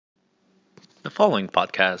The following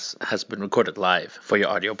podcast has been recorded live for your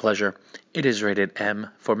audio pleasure. It is rated M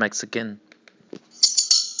for Mexican.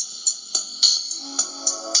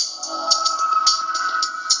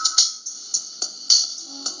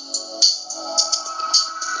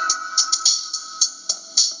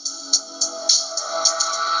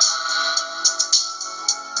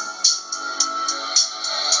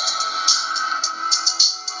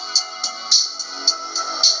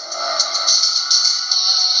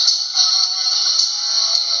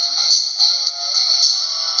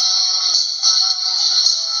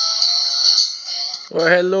 Well,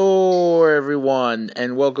 hello everyone,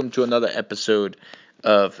 and welcome to another episode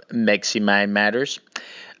of Mexi Matters.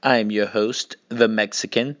 I am your host, the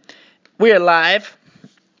Mexican. We are live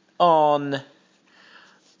on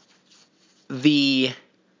the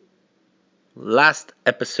last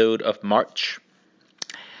episode of March,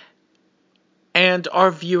 and our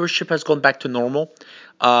viewership has gone back to normal.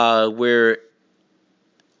 We're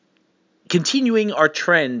continuing our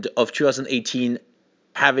trend of 2018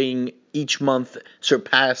 having each month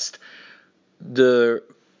surpassed the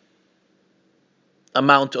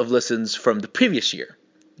amount of listens from the previous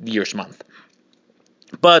year's month.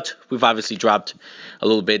 But we've obviously dropped a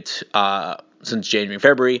little bit since January and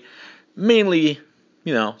February. Mainly,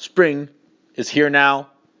 spring is here now,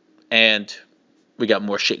 and we got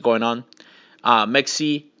more shit going on.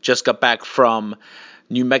 Mexi just got back from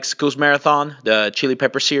New Mexico's marathon, the Chili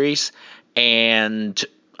Pepper series, and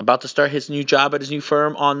about to start his new job at his new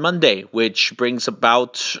firm on Monday, which brings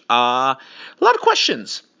about a lot of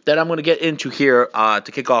questions that I'm going to get into here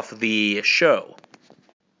to kick off the show.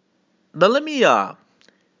 But let me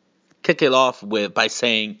kick it off by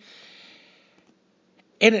saying,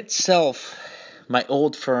 in itself, my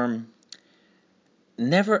old firm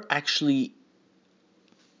never actually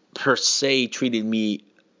per se treated me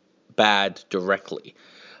bad directly.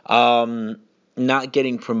 Not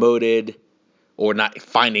getting promoted or not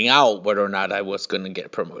finding out whether or not I was going to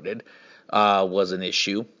get promoted was an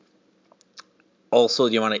issue. Also,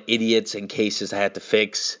 the amount of idiots and cases I had to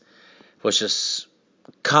fix was just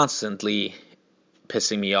constantly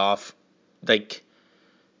pissing me off. Like,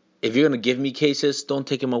 if you're going to give me cases, don't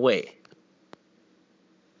take them away.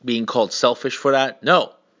 Being called selfish for that?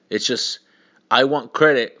 No. It's just, I want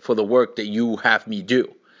credit for the work that you have me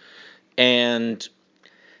do. And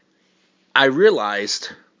I realized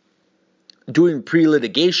doing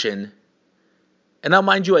pre-litigation, and now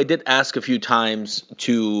mind you, I did ask a few times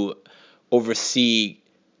to oversee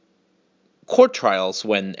court trials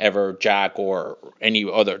whenever Jack or any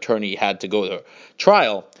other attorney had to go to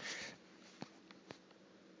trial.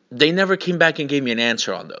 They never came back and gave me an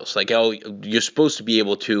answer on those. Like, oh, you're supposed to be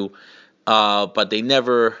able to, but they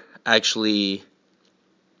never actually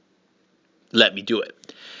let me do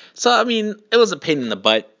it. So, I mean, it was a pain in the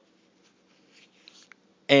butt.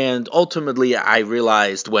 And ultimately, I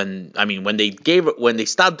realized when they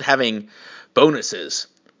stopped having bonuses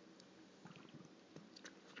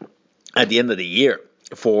at the end of the year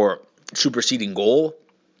for superseding goal,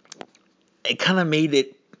 I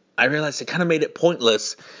realized it kind of made it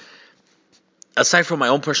pointless. Aside from my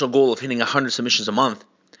own personal goal of hitting 100 submissions a month,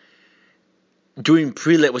 doing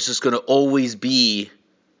pre-lit was just going to always be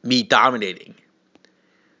me dominating.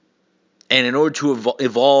 And in order to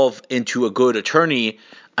evolve into a good attorney,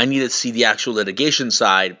 I needed to see the actual litigation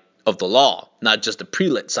side of the law, not just the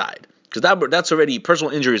pre-lit side. Because that's already,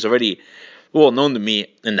 personal injury is already well known to me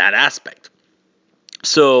in that aspect.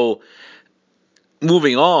 So,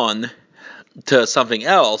 moving on to something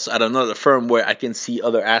else at another firm where I can see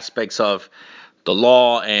other aspects of the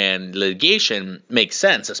law and litigation makes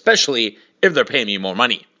sense, especially if they're paying me more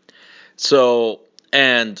money. So,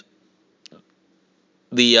 and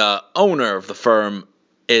the owner of the firm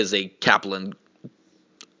is a Kaplan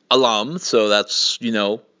alum, so that's,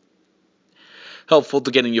 helpful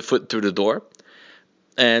to getting your foot through the door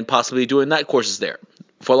and possibly doing night courses there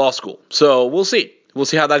for law school. So we'll see. We'll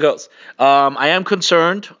see how that goes. I am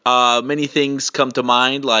concerned. Many things come to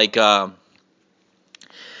mind, like now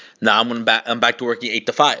I'm back to working 8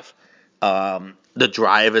 to 5. The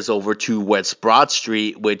drive is over to West Broad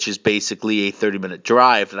Street, which is basically a 30-minute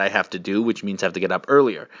drive that I have to do, which means I have to get up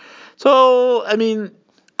earlier. So, I mean,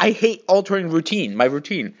 I hate altering my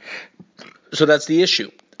routine. So that's the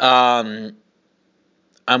issue. I'm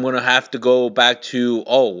going to have to go back to,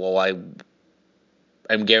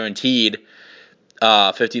 I'm guaranteed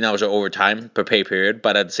 15 hours of overtime per pay period,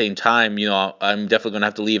 but at the same time, I'm definitely going to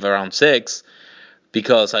have to leave around 6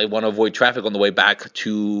 because I want to avoid traffic on the way back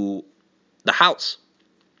to the house.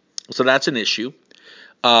 So that's an issue.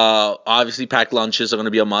 Obviously, packed lunches are going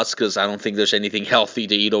to be a must because I don't think there's anything healthy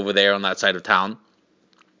to eat over there on that side of town.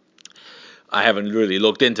 I haven't really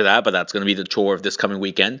looked into that, but that's going to be the chore of this coming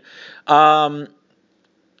weekend. Um,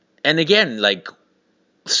 and again, like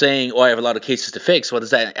saying, "Oh, I have a lot of cases to fix." What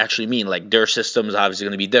does that actually mean? Like their system is obviously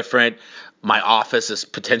going to be different. My office is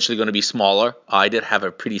potentially going to be smaller. I did have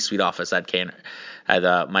a pretty sweet office at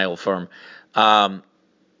my old firm. Um,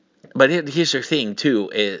 but here's the thing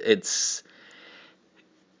too. It's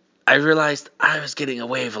I realized I was getting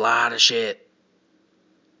away with a lot of shit,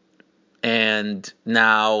 and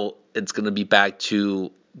now it's gonna be back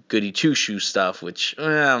to goody two shoe stuff, which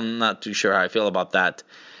I'm not too sure how I feel about that.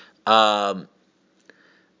 Um,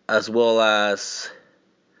 as well as,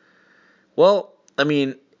 well, I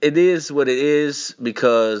mean, it is what it is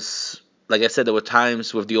because, like I said, there were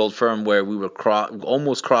times with the old firm where we were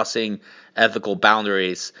almost crossing ethical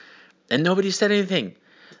boundaries, and nobody said anything.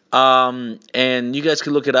 And you guys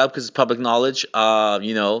can look it up because it's public knowledge.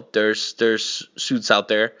 There's suits out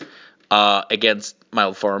there against my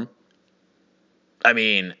old firm. I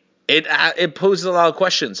mean, it poses a lot of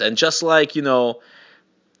questions, and just like the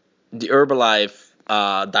Herbalife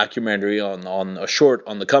documentary on a short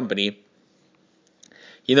on the company,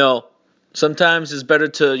 you know, sometimes it's better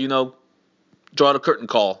to draw the curtain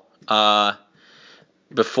call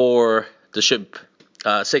before the ship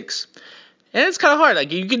sinks, and it's kind of hard.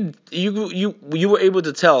 Like you were able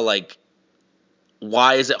to tell, like,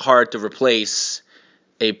 why is it hard to replace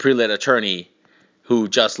a pre-lit attorney who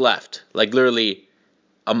just left? Like literally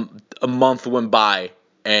a, a month went by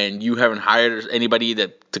and you haven't hired anybody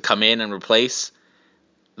to come in and replace.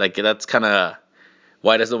 Like that's kind of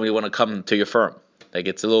why does nobody want to come to your firm? Like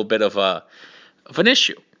it's a little bit of an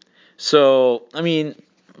issue. So I mean,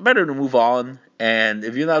 better to move on. And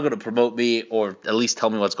if you're not going to promote me or at least tell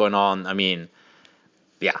me what's going on, I mean,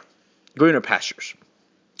 yeah, greener pastures.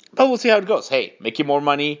 But we'll see how it goes. Hey, making more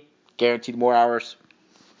money, guaranteed more hours,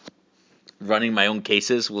 running my own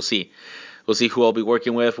cases. We'll see. We'll see who I'll be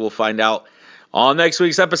working with. We'll find out on next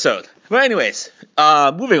week's episode. But anyways,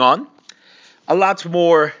 moving on. A lot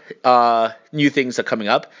more new things are coming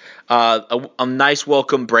up. A nice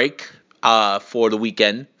welcome break for the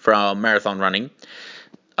weekend from marathon running.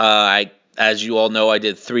 As you all know, I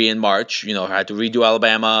did 3 in March. I had to redo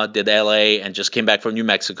Alabama, did LA, and just came back from New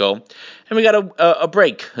Mexico. And we got a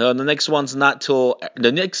break. The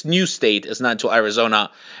next new state is not until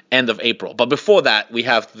Arizona, end of April. But before that, we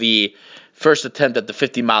have the first attempt at the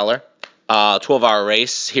 50 miler, 12-hour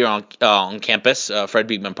race here on campus, Fred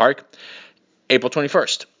Beekman Park, April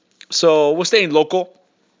 21st. So we're staying local,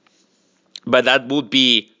 but that would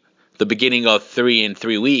be the beginning of 3 in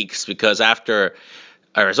 3 weeks because after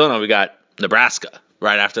Arizona, we got Nebraska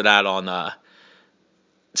right after that on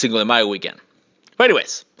Cinco de Mayo weekend. But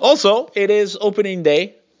anyways, also it is opening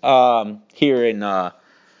day here in the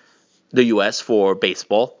U.S. for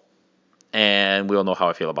baseball, and we all know how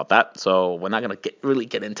I feel about that. So we're not gonna really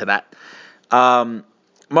get into that.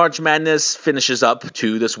 March Madness finishes up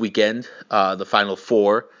too this weekend. The Final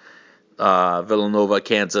Four: Villanova,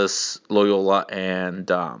 Kansas, Loyola, and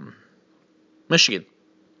Michigan.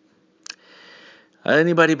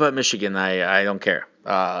 Anybody but Michigan, I don't care.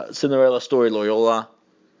 Cinderella story, Loyola.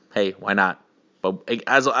 Hey, why not? But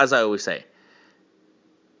as I always say,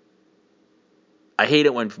 I hate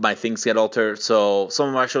it when my things get altered. So some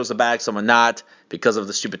of my shows are back, some are not because of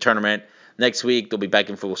the stupid tournament. Next week they'll be back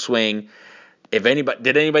in full swing. If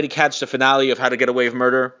anybody catch the finale of How to Get Away with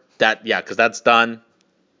Murder? Because that's done.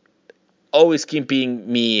 Always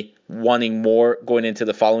keeping me wanting more going into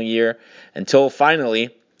the following year until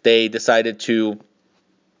finally they decided to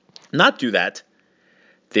not do that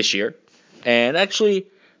this year and actually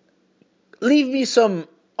leave me some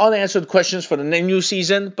unanswered questions for the new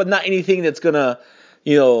season, but not anything that's gonna,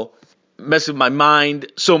 mess with my mind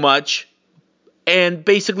so much, and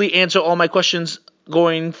basically answer all my questions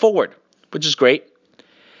going forward, which is great.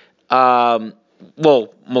 Most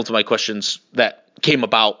of my questions that came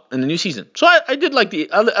about in the new season. So I did like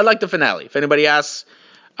I like the finale. If anybody asks,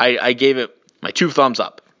 I gave it my 2 thumbs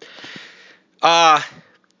up.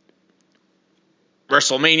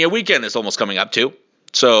 WrestleMania weekend is almost coming up too.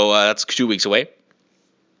 So that's 2 weeks away.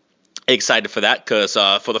 Excited for that because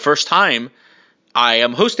for the first time, I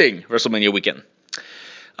am hosting WrestleMania weekend.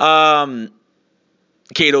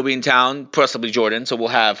 Kate will be in town, possibly Jordan, so we'll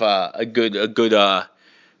have a good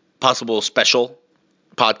possible special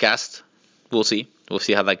podcast. We'll see. We'll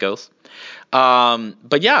see how that goes.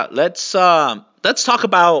 But yeah, let's talk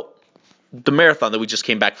about the marathon that we just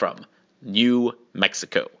came back from, New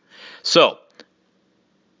Mexico. So,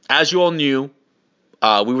 as you all knew,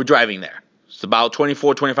 we were driving there. It's about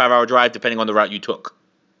 24, 25-hour drive, depending on the route you took.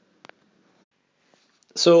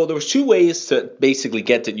 So there was 2 ways to basically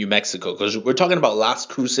get to New Mexico, because we're talking about Las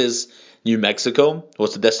Cruces New Mexico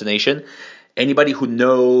was the destination. Anybody who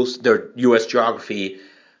knows their U.S. geography,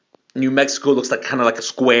 New Mexico looks like kind of like a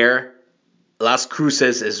square. Las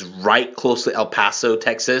Cruces is right close to El Paso,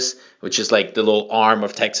 Texas, which is like the little arm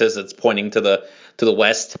of Texas that's pointing to the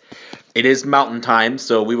west. It is mountain time,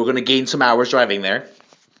 so we were going to gain some hours driving there.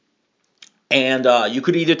 And you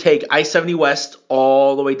could either take I-70 West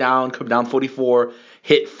all the way down, come down 44,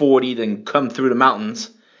 hit 40, then come through the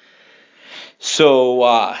mountains.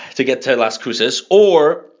 So to get to Las Cruces,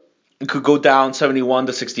 or you could go down 71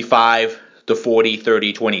 to 65 to 40,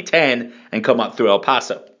 30, 20, 10, and come up through El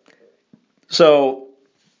Paso. So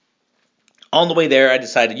on the way there, I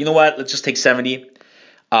decided, you know what, let's just take 70.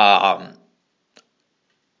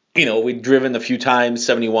 We'd driven a few times,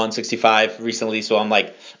 71, 65 recently, so I'm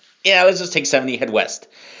like, yeah, let's just take 70, head west.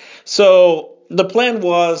 So the plan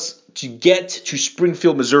was to get to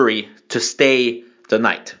Springfield, Missouri to stay the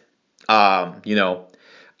night.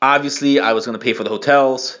 Obviously I was going to pay for the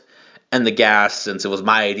hotels and the gas since it was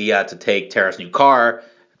my idea to take Tara's new car,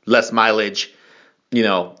 less mileage,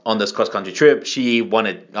 on this cross-country trip. She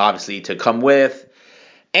wanted, obviously, to come with.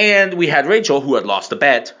 And we had Rachel, who had lost a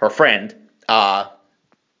bet, her friend, helping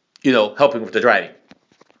with the driving.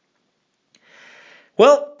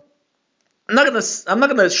 Well, I'm not gonna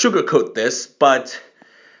sugarcoat this, but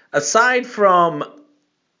aside from,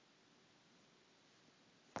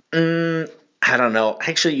 I don't know.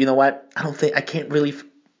 Actually, you know what? I can't really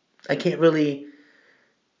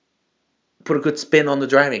put a good spin on the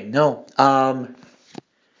driving. No.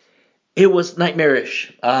 It was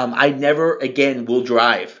nightmarish. I never again will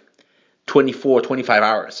drive 24, 25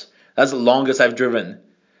 hours. That's the longest I've driven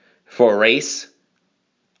for a race.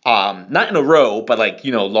 Not in a row, but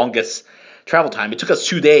longest travel time. It took us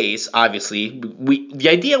 2 days, obviously. The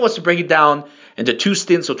idea was to break it down into 2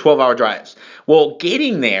 stints of 12-hour drives. Well,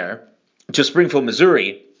 getting there to Springfield,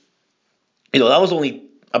 Missouri, that was only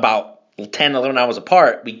about 10, 11 hours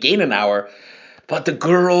apart. We gained an hour. But the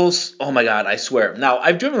girls, oh my God, I swear. Now,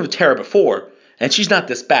 I've driven with Tara before, and she's not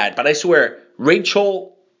this bad. But I swear,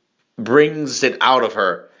 Rachel brings it out of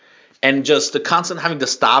her. And just the constant having to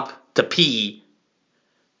stop to pee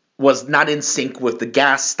was not in sync with the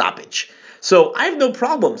gas stoppage. So I have no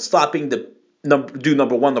problem stopping to do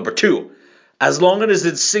number 1, number 2, as long as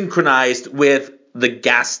it's synchronized with the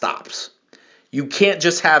gas stops. You can't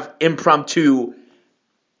just have impromptu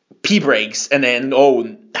pee breaks and then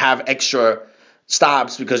have extra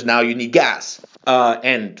stops because now you need gas.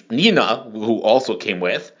 And Nina, who also came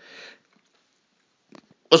with,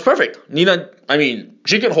 was perfect. Nina,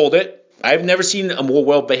 she could hold it. I've never seen a more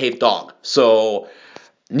well-behaved dog. So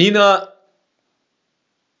Nina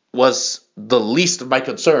was the least of my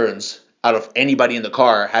concerns out of anybody in the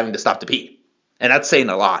car having to stop to pee. And that's saying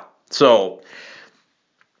a lot. So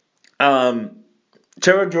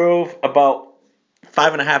Tara drove about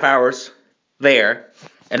 5.5 hours there,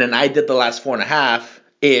 and then I did the last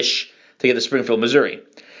 4.5-ish to get to Springfield, Missouri.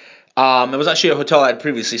 It was actually a hotel I had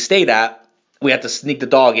previously stayed at. We had to sneak the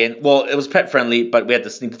dog in. Well, it was pet friendly, but we had to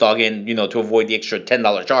sneak the dog in, to avoid the extra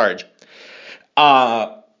 $10 charge.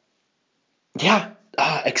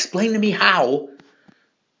 Explain to me how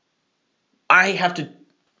I have to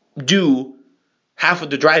do half of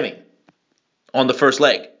the driving on the first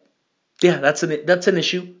leg. Yeah, that's an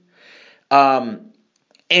issue.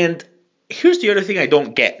 And here's the other thing I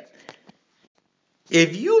don't get.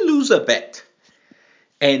 If you lose a bet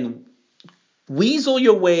and weasel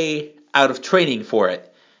your way out of training for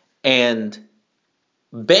it and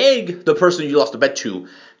beg the person you lost the bet to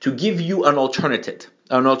give you an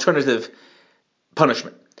alternative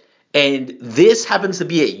punishment, and this happens to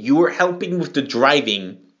be it, you are helping with the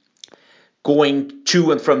driving going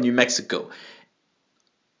to and from New Mexico,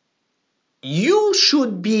 you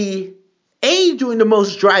should be A, doing the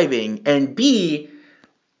most driving, and B,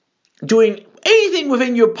 doing anything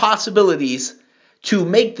within your possibilities to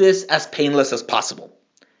make this as painless as possible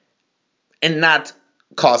and not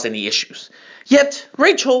cause any issues. Yet,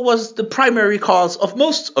 Rachel was the primary cause of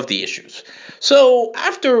most of the issues. So,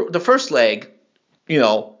 after the first leg,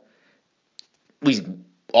 everybody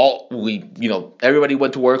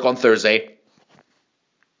went to work on Thursday.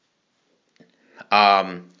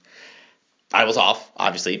 I was off,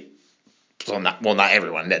 obviously. So not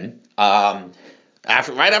everyone didn't. Right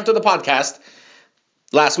after the podcast,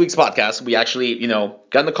 last week's podcast, we actually,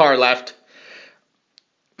 got in the car, left.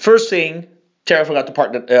 First thing, Tara forgot to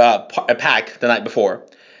pack the night before.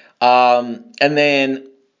 And then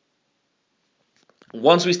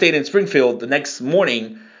once we stayed in Springfield, the next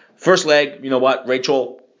morning, first leg,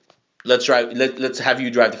 Rachel, let's drive. Let's have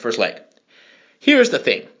you drive the first leg. Here's the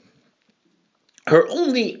thing. Her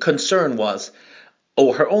only concern was,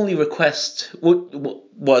 her only request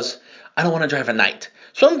was, I don't want to drive at night.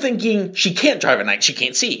 So I'm thinking she can't drive at night. She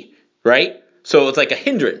can't see, right? So it's like a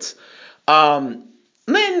hindrance.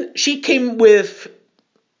 Then she came with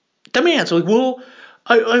demands. Like, well,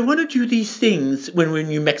 I want to do these things when we're in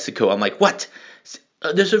New Mexico. I'm like, what?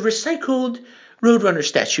 There's a recycled Roadrunner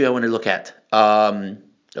statue I want to look at.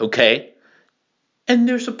 Okay. And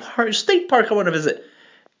there's a state park I want to visit.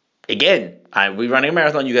 Again, we're running a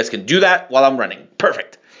marathon. You guys can do that while I'm running.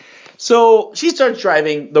 Perfect. So she starts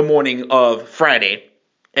driving the morning of Friday.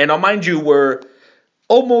 And I'll mind you, we're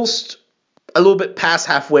almost a little bit past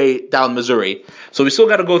halfway down Missouri. So we still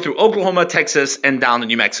got to go through Oklahoma, Texas, and down to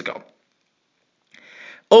New Mexico.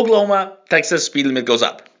 Oklahoma, Texas, speed limit goes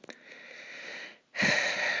up.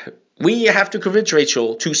 We have to convince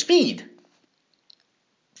Rachel to speed.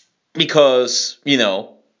 Because,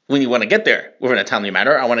 when you want to get there within a timely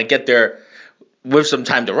manner, I want to get there with some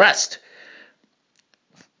time to rest.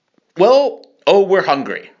 Well, we're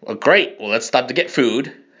hungry. Well, great. Well, let's stop to get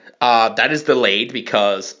food. That is delayed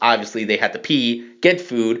because obviously they had to pee, get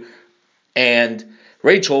food, and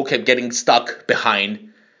Rachel kept getting stuck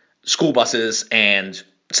behind school buses and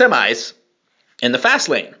semis in the fast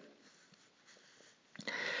lane.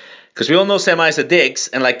 Because we all know semis are dicks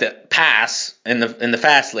and like to pass in the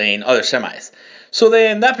fast lane other semis. So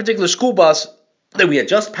then that particular school bus that we had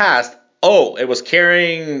just passed, it was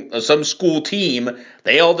carrying some school team.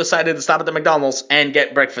 They all decided to stop at the McDonald's and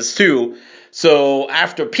get breakfast too. So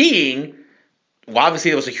after peeing, well,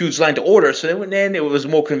 obviously there was a huge line to order, so then it was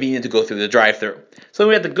more convenient to go through the drive-thru. So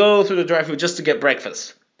we had to go through the drive-thru just to get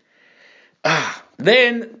breakfast.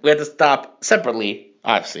 Then we had to stop separately,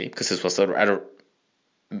 obviously, because this was at a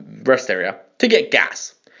rest area, to get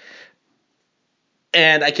gas.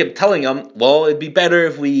 And I kept telling them, well, it'd be better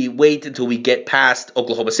if we wait until we get past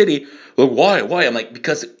Oklahoma City. Well, why? I'm like,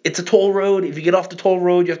 because it's a toll road. If you get off the toll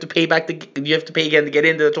road, you have to pay again to get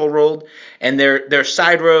into the toll road. And they're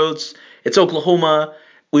side roads. It's Oklahoma.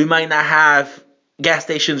 We might not have gas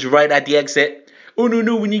stations right at the exit. Oh,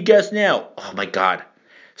 no, we need gas now. Oh, my God.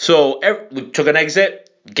 So we took an exit.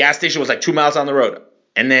 Gas station was like 2 miles down the road.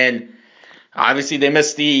 And then obviously they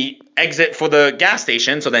missed the exit for the gas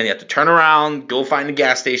station, so then you have to turn around, go find the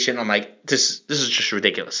gas station. I'm like, this is just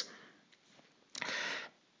ridiculous.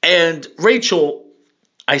 And Rachel,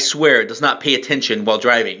 I swear, does not pay attention while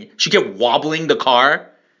driving. She kept wobbling the car,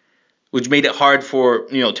 which made it hard for,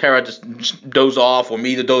 Tara to doze off or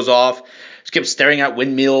me to doze off. She kept staring at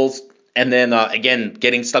windmills and then, again,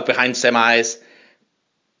 getting stuck behind semis.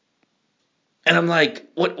 And I'm like,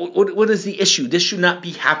 what is the issue? This should not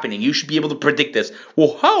be happening. You should be able to predict this.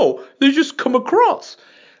 Well, how? They just come across.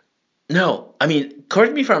 No, I mean,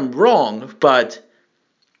 correct me if I'm wrong, but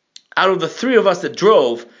out of the three of us that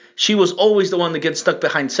drove, she was always the one that gets stuck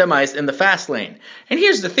behind semis in the fast lane. And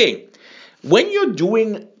here's the thing. When you're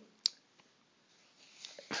doing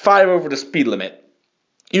 5 over the speed limit,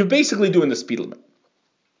 you're basically doing the speed limit.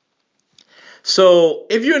 So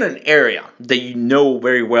if you're in an area that you know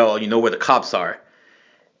very well, you know where the cops are,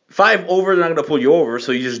 5 over, they're not going to pull you over,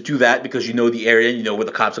 so you just do that because you know the area, you know where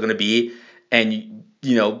the cops are going to be, and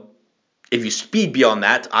if you speed beyond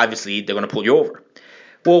that, obviously they're going to pull you over.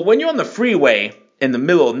 Well, when you're on the freeway in the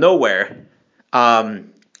middle of nowhere,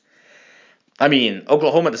 Oklahoma,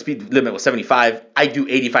 the speed limit was 75. I do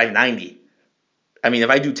 85, 90. I mean,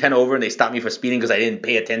 if I do 10 over and they stop me for speeding because I didn't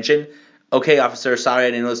pay attention, okay, officer, sorry,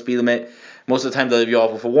 I didn't know the speed limit. Most of the time, they'll leave you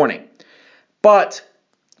off with a warning. But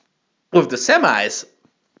with the semis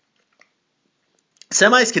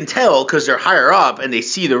can tell because they're higher up and they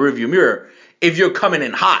see the rearview mirror if you're coming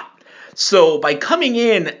in hot. So by coming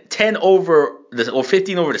in 10 over or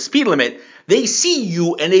 15 over the speed limit, they see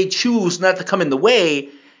you and they choose not to come in the way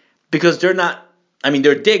because they're not,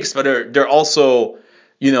 they're dicks, but they're also,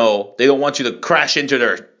 they don't want you to crash into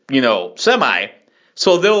their, semi.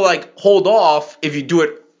 So they'll hold off if you do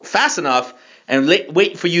it fast enough and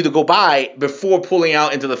wait for you to go by before pulling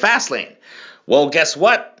out into the fast lane. Well, guess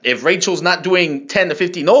what? If Rachel's not doing 10 to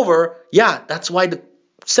 15 over, yeah, that's why the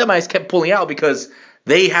semis kept pulling out because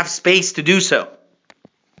they have space to do so.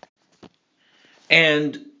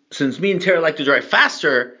 And since me and Tara like to drive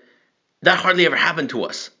faster, that hardly ever happened to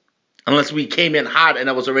us. Unless we came in hot and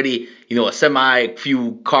I was already, a semi,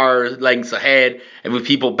 few car lengths ahead, and with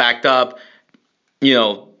people backed up,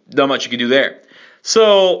 not much you could do there.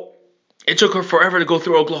 So it took her forever to go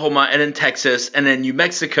through Oklahoma and then Texas and then New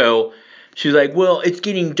Mexico. She's like, well, it's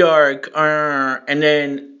getting dark. And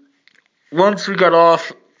then once we got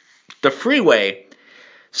off the freeway,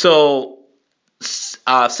 so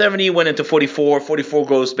 70 went into 44. 44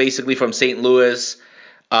 goes basically from St. Louis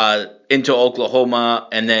into Oklahoma,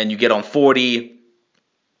 and then you get on 40.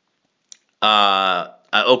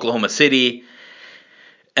 Oklahoma City,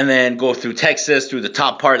 and then go through Texas, through the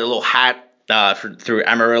top part, the little hat, through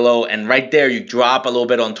Amarillo, and right there you drop a little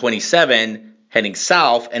bit on 27, heading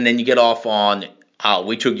south, and then you get off on,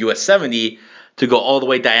 we took US 70 to go all the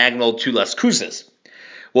way diagonal to Las Cruces.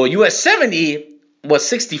 Well, US 70 was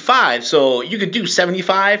 65, so you could do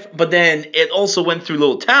 75, but then it also went through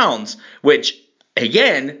little towns, which,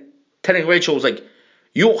 again, telling Rachel was like,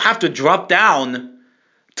 you'll have to drop down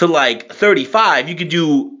to like 35. You could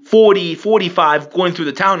do 40, 45 going through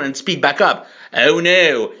the town and speed back up. Oh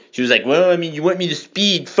no. She was like, well, I mean, you want me to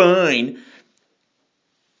speed? Fine.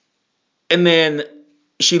 And then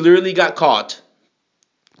she literally got caught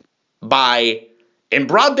by, in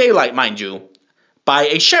broad daylight, mind you, by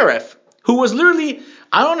a sheriff who was literally,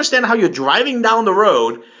 I don't understand how you're driving down the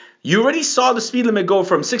road. You already saw the speed limit go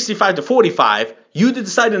from 65 to 45. You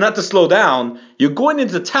decided not to slow down. You're going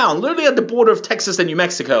into town, literally at the border of Texas and New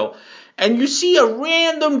Mexico, and you see a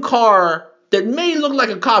random car that may look like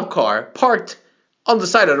a cop car parked on the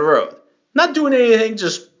side of the road. Not doing anything,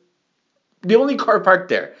 just the only car parked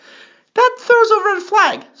there. That throws a red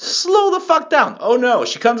flag. Slow the fuck down. Oh no,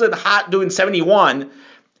 she comes in hot doing 71,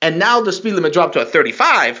 and now the speed limit dropped to a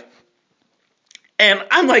 35. And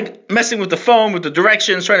I'm like messing with the phone, with the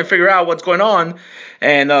directions, trying to figure out what's going on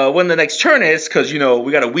and when the next turn is, because,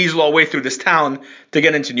 we got to weasel our way through this town to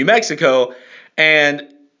get into New Mexico.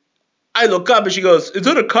 And I look up and she goes, is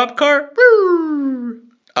it a cop car?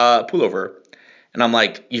 Pull over. And I'm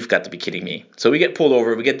like, you've got to be kidding me. So we get pulled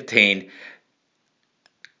over, we get detained.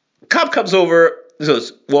 Cop comes over,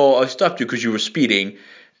 says, well, I stopped you because you were speeding.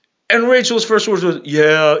 And Rachel's first words was,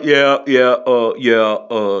 yeah.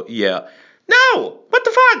 No! What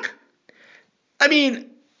the fuck? I mean,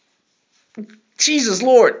 Jesus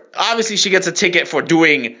Lord. Obviously, she gets a ticket for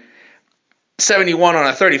doing 71 on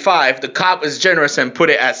a 35. The cop is generous and put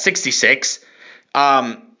it at 66,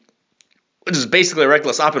 which is basically a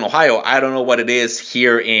reckless stop in Ohio. I don't know what it is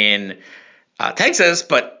here in Texas,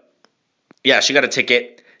 but yeah, she got a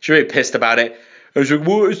ticket. She's really pissed about it. I was like,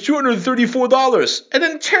 well, it's $234. And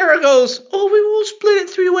then Tara goes, oh, we will split it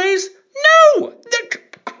 3 ways? No!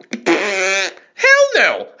 Hell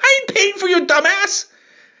no! I ain't paying for your dumbass!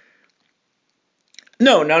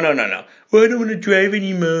 No. Well, I don't want to drive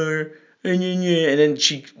anymore. And then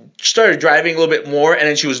she started driving a little bit more, and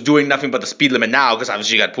then she was doing nothing but the speed limit now, because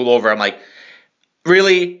obviously she got pulled over. I'm like,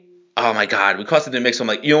 really? Oh my god, we crossed into the mix. I'm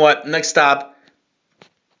like, you know what? Next stop,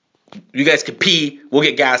 you guys can pee, we'll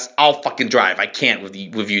get gas, I'll fucking drive. I can't with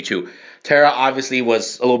you two. Tara obviously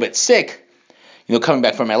was a little bit sick, coming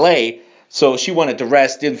back from LA, so she wanted to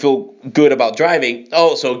rest, didn't feel good about driving.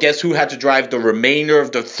 Oh, so guess who had to drive the remainder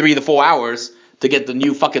of the 3 to 4 hours to get the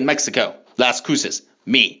new fucking Mexico? Las Cruces.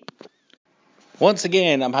 Me. Once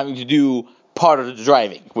again, I'm having to do part of the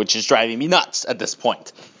driving, which is driving me nuts at this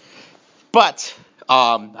point. But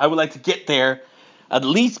I would like to get there at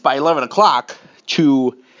least by 11 o'clock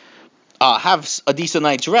to have a decent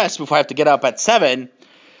night's rest before I have to get up at 7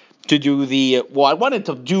 to do I wanted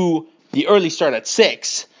to do the early start at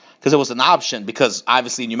 6 because it was an option, because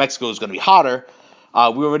obviously New Mexico is going to be hotter. We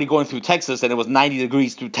were already going through Texas, and it was 90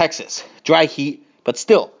 degrees through Texas. Dry heat, but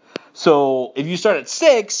still. So if you start at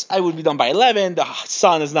 6, I would be done by 11. The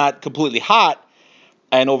sun is not completely hot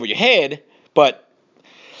and over your head, but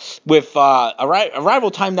with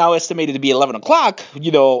arrival time now estimated to be 11 o'clock,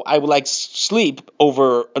 I would like sleep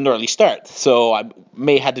over an early start. So I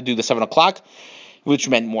may have to do the 7 o'clock, which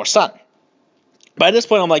meant more sun. But at this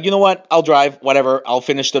point, I'm like, you know what? I'll drive, whatever. I'll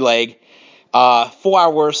finish the leg. 4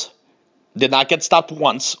 hours. Did not get stopped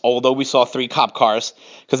once, although we saw 3 cop cars.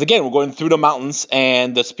 Because again, we're going through the mountains,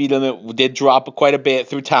 and the speed limit did drop quite a bit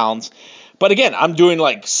through towns. But again, I'm doing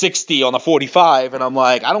like 60 on a 45, and I'm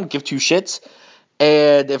like, I don't give 2 shits.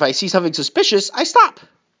 And if I see something suspicious, I stop.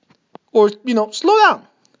 Or, slow down.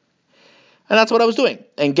 And that's what I was doing.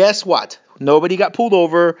 And guess what? Nobody got pulled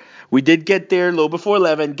over. We did get there a little before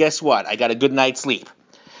 11. Guess what? I got a good night's sleep.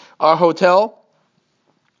 Our hotel,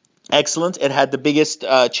 excellent. It had the biggest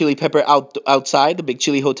chili pepper outside, the Big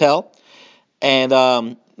Chili Hotel.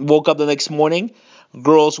 And woke up the next morning.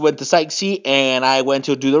 Girls went to sightsee, and I went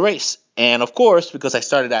to do the race. And of course, because I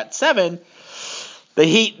started at 7, the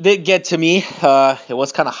heat did get to me. It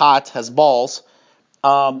was kind of hot as balls.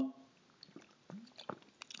 And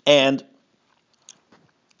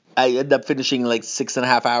I ended up finishing like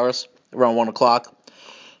 6.5 hours, around 1 o'clock.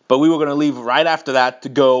 But we were going to leave right after that to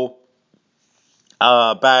go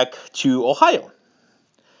back to Ohio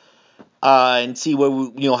and see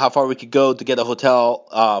where how far we could go to get a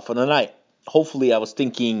hotel for the night. Hopefully, I was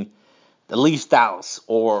thinking at least Dallas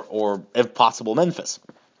or if possible Memphis.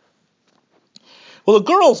 Well, the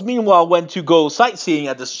girls, meanwhile, went to go sightseeing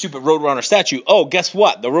at the stupid Roadrunner statue. Oh, guess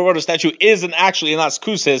what? The Roadrunner statue isn't actually in Las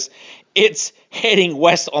Cruces. It's heading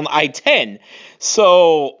west on I-10.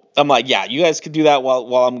 So I'm like, yeah, you guys could do that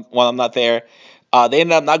while I'm not there. They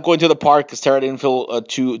ended up not going to the park because Tara didn't feel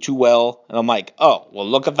too well, and I'm like, oh, well,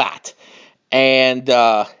 look at that. And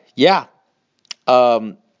yeah,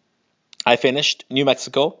 I finished New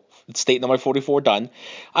Mexico, state number 44 done.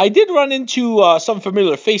 I did run into some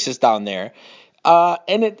familiar faces down there.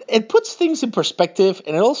 And it puts things in perspective,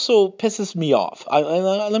 and it also pisses me off.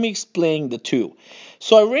 Let me explain the two.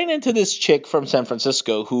 So I ran into this chick from San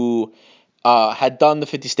Francisco who had done the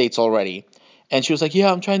 50 states already, and she was like,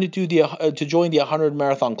 "Yeah, I'm trying to do to join the 100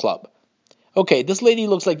 Marathon Club." Okay, this lady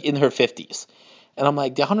looks like in her 50s, and I'm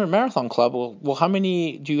like, "The 100 Marathon Club? Well, how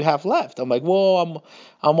many do you have left?" I'm like, "Well,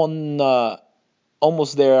 I'm on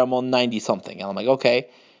almost there. I'm on 90 something." And I'm like, "Okay,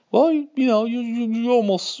 well, you're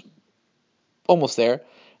almost there."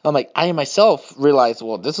 I'm like, I myself realized,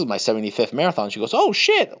 well, this is my 75th marathon. She goes, oh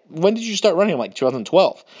shit, when did you start running? I'm like,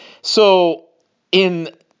 2012. So in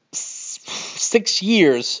 6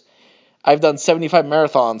 years, I've done 75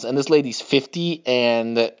 marathons, and this lady's 50,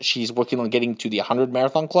 and she's working on getting to the 100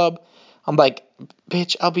 marathon club. I'm like,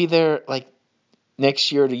 bitch, I'll be there like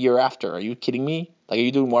next year or the year after. Are you kidding me? Like, are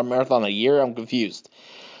you doing one marathon a year? I'm confused.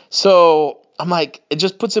 So I'm like, it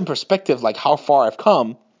just puts in perspective like how far I've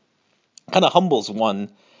come. Kind of humbles one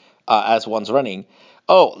as one's running.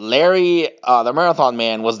 Oh, Larry, the marathon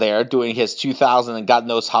man, was there doing his 2,000 and God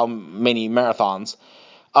knows how many marathons.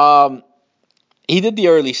 He did the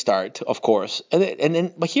early start, of course, and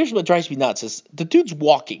then. But here's what drives me nuts: is the dude's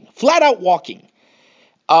walking, flat out walking.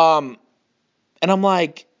 And I'm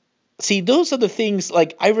like, see, those are the things.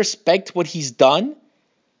 Like, I respect what he's done.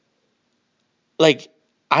 Like,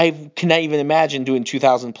 I cannot even imagine doing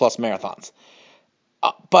 2,000 plus marathons.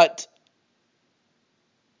 But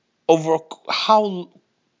over how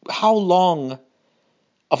long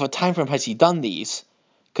of a time frame has he done these?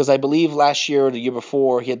 Because I believe last year or the year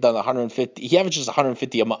before he had done 150. He averages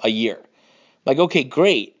 150 a year. Like, okay,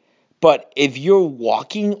 great, but if you're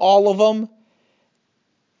walking all of them,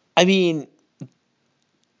 I mean,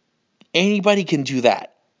 anybody can do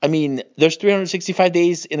that. I mean, there's 365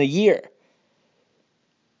 days in a year.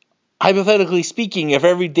 Hypothetically speaking, if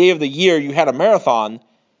every day of the year you had a marathon,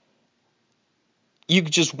 you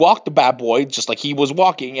could just walk the bad boy just like he was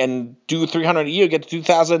walking and do 300 a year, get to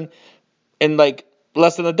 2,000 in like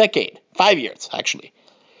less than a decade, 5 years actually.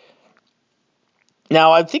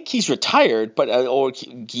 Now I think he's retired, but or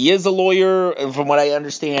he is a lawyer, from what I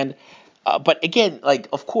understand. But again, like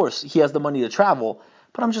of course he has the money to travel,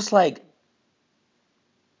 but I'm just like,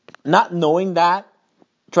 not knowing that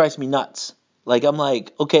drives me nuts. Like I'm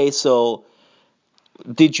like, okay, so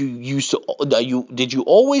did you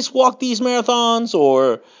always walk these marathons,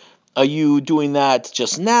 or are you doing that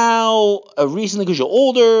just now, recently because you're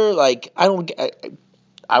older? Like I would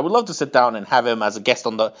love to sit down and have him as a guest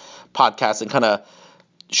on the podcast and kind of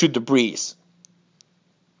shoot the breeze.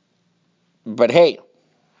 But hey,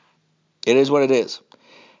 it is what it is.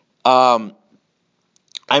 Um,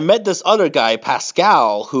 I met this other guy,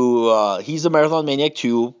 Pascal, who he's a marathon maniac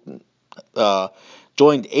too. Uh,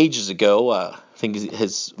 joined ages ago. I think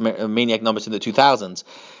his maniac numbers in the 2000s.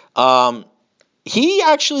 He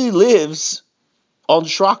actually lives on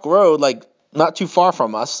Schrock Road, like not too far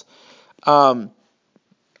from us. Um,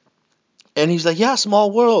 and he's like, yeah,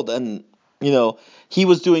 small world. And, he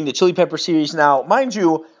was doing the Chili Pepper series. Now, mind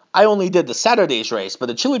you, I only did the Saturday's race, but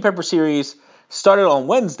the Chili Pepper series started on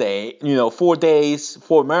Wednesday, 4 days,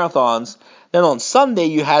 4 marathons. Then on Sunday,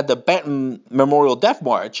 you had the Benton Memorial Death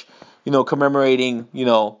March, commemorating,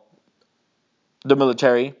 the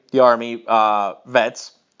military, the Army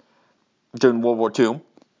vets during World War II.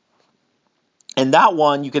 And that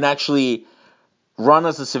one, you can actually run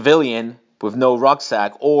as a civilian with no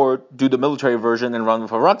rucksack, or do the military version and run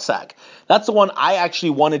with a rucksack. That's the one I actually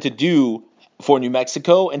wanted to do for New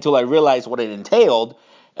Mexico until I realized what it entailed.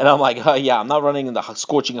 And I'm like, yeah, I'm not running in the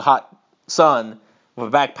scorching hot sun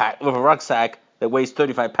with a backpack, with a rucksack that weighs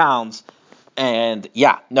 35 pounds. And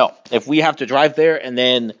yeah, no, if we have to drive there and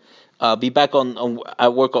then be back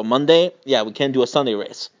at work on Monday, yeah, we can do a Sunday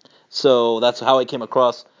race. So that's how I came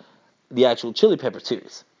across the actual Chili Pepper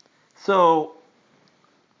series. So,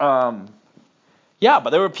 yeah,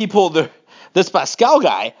 but there were people there. This Pascal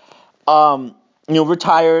guy,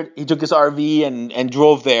 retired. He took his RV and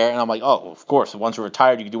drove there. And I'm like, oh, of course. Once you're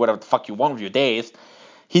retired, you can do whatever the fuck you want with your days.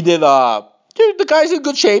 He did. Dude, the guy's in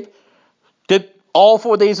good shape. Did all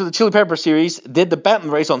 4 days of the Chili Pepper series. Did the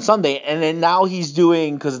Benton race on Sunday, and then now he's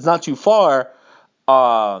doing, because it's not too far,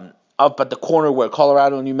 up at the corner where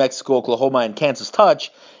Colorado, New Mexico, Oklahoma, and Kansas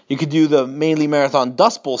touch, you could do the Mainly Marathon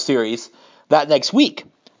Dust Bowl series that next week.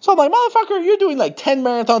 So I'm like, motherfucker, you're doing like 10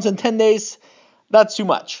 marathons in 10 days? That's too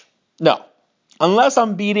much. No. Unless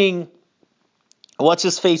I'm beating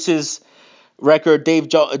what's-his-face's record, Dave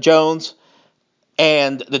Jones,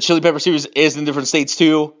 and the Chili Pepper series is in different states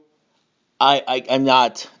too, I'm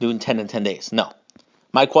not doing 10 in 10 days. No.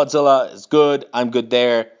 My Quadzilla is good. I'm good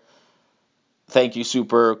there. Thank you,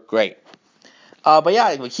 super. Great. But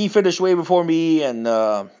yeah, he finished way before me, and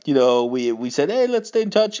we said, hey, let's stay in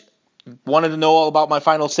touch. Wanted to know all about my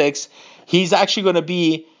final 6. He's actually going to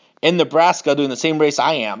be in Nebraska doing the same race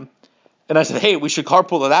I am, and I said, hey, we should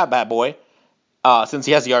carpool to that bad boy, since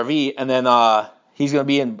he has the RV, and then he's going to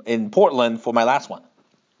be in Portland for my last one.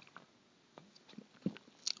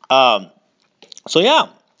 So yeah,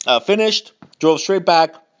 finished, drove straight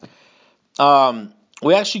back.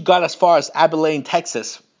 We actually got as far as Abilene,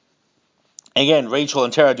 Texas. Again, Rachel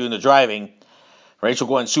and Tara doing the driving. Rachel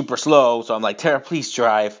going super slow, so I'm like, Tara, please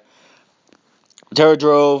drive. Tara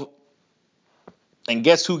drove, and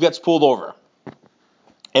guess who gets pulled over?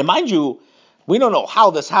 And mind you, we don't know how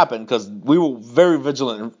this happened because we were very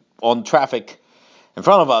vigilant on traffic in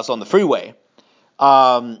front of us on the freeway.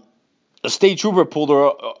 A state trooper pulled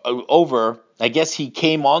her over. I guess he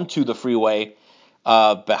came onto the freeway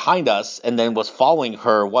behind us and then was following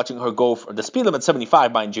her, watching her go for the speed limit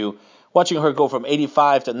 75, mind you, watching her go from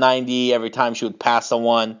 85 to 90 every time she would pass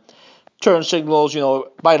someone. Turn signals,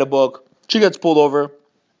 by the book. She gets pulled over.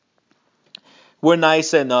 We're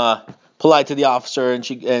nice and polite to the officer, and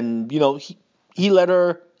he let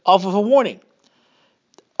her off of a warning.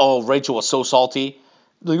 Oh, Rachel was so salty.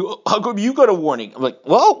 Like, how come you got a warning? I'm like,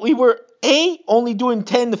 well, we were only doing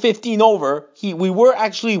 10 to 15 over. We were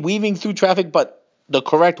actually weaving through traffic, but the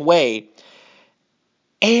correct way.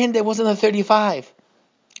 And it wasn't a 35.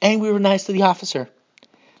 And we were nice to the officer.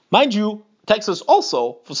 Mind you, Texas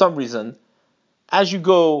also, for some reason, as you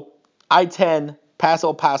go I-10 past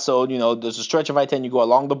El Paso, there's a stretch of I-10, you go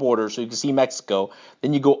along the border so you can see Mexico.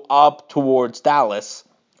 Then you go up towards Dallas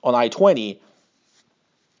on I-20.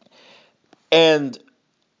 And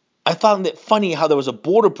I found it funny how there was a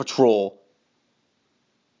border patrol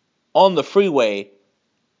on the freeway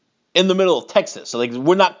in the middle of Texas. So like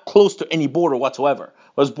we're not close to any border whatsoever.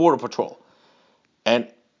 It was border patrol.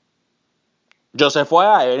 And just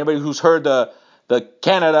FYI, anybody who's heard the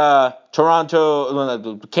Canada,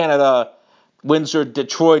 Windsor,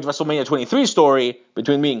 Detroit, WrestleMania 23 story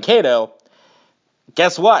between me and Kato,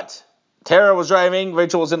 guess what? Tara was driving,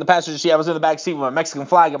 Rachel was in the passenger seat, I was in the back seat with my Mexican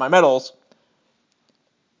flag and my medals.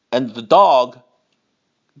 And the dog,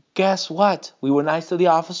 guess what? We were nice to the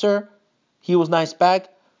officer. He was nice back.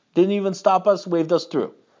 Didn't even stop us, waved us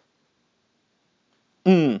through.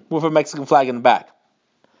 With a Mexican flag in the back.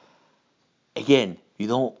 Again, you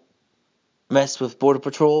don't mess with Border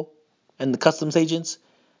Patrol and the customs agents.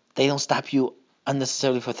 They don't stop you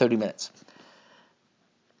unnecessarily for 30 minutes.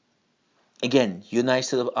 Again, you're nice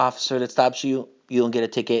to the officer that stops you. You don't get a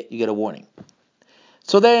ticket. You get a warning.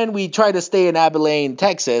 So then we try to stay in Abilene,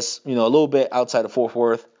 Texas, a little bit outside of Fort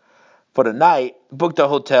Worth for the night. Booked a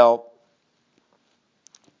hotel.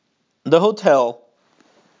 The hotel,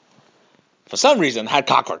 for some reason, had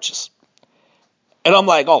cockroaches. And I'm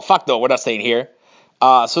like, oh, fuck no, we're not staying here.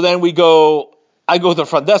 So then I go to the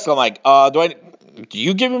front desk. I'm like, do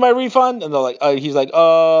you give me my refund? And they're like, he's like,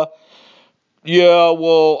 yeah,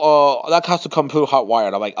 well, that has to come through hot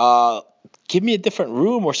wired. I'm like, give me a different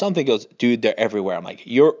room or something. He goes, dude, they're everywhere. I'm like,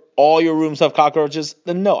 all your rooms have cockroaches?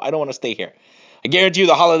 Then no, I don't want to stay here. I guarantee you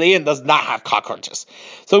the Holiday Inn does not have cockroaches.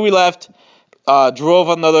 So we left. Drove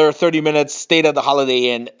another 30 minutes, stayed at the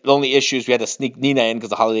Holiday Inn. The only issue is we had to sneak Nina in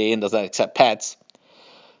because the Holiday Inn doesn't accept pets.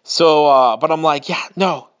 So, but I'm like, yeah,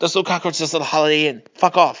 no, there's no cockroaches at the Holiday Inn.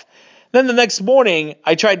 Fuck off. Then the next morning,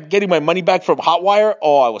 I tried getting my money back from Hotwire.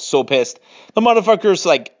 Oh, I was so pissed. The motherfucker's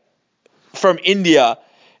like from India,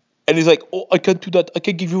 and he's like, oh, I can't do that. I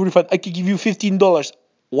can't give you a refund. I can give you $15.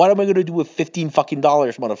 What am I gonna do with $15 fucking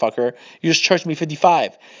dollars, motherfucker? You just charged me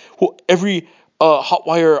 $55. Well, every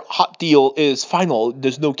Hotwire hot deal is final.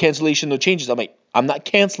 There's no cancellation, no changes. I'm like, I'm not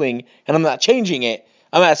canceling and I'm not changing it.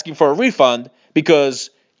 I'm asking for a refund because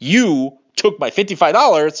you took my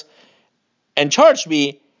 $55 and charged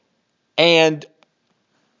me, and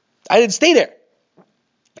I didn't stay there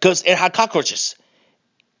because it had cockroaches.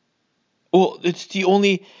 Well, it's the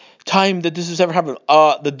only time that this has ever happened.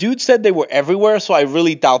 The dude said they were everywhere, so I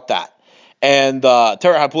really doubt that. And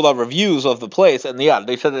Tara had pulled out reviews of the place, and yeah,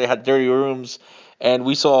 they said they had dirty rooms, and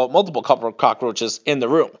we saw multiple cockroaches in the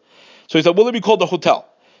room. So he said, well, let me call the hotel.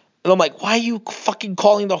 And I'm like, why are you fucking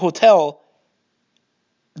calling the hotel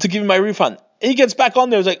to give me my refund. And he gets back on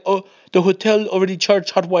there. It's like, oh, the hotel already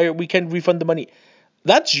charged Hotwire. We can't refund the money.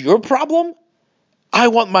 That's your problem? I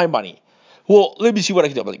want my money. Well, let me see what I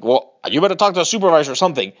can do. I'm like, well, you better talk to a supervisor or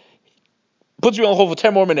something. Puts me on hold for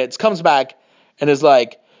 10 more minutes, comes back, and is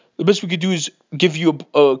like, the best we could do is give you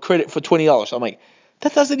a credit for $20. I'm like,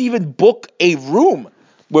 that doesn't even book a room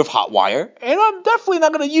with Hotwire, and I'm definitely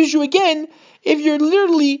not going to use you again if you're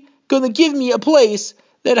literally going to give me a place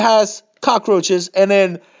that has cockroaches and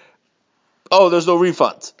then, oh, there's no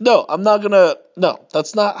refunds. No, I'm not going to, no,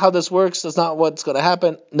 that's not how this works. That's not what's going to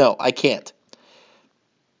happen. No, I can't.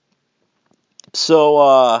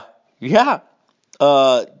 So, yeah.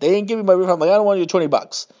 They didn't give me my refund. I'm like, I don't want your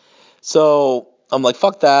 $20. So I'm like,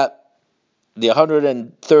 fuck that. The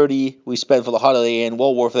 $130 we spent for the Holiday Inn,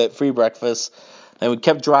 well worth it. Free breakfast. And we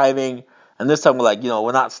kept driving. And this time we're like,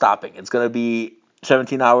 we're not stopping. It's gonna be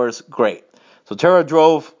 17 hours. Great. So Tara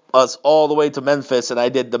drove us all the way to Memphis, and I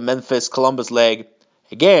did the Memphis Columbus leg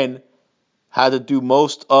again. Had to do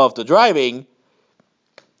most of the driving,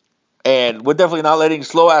 and we're definitely not letting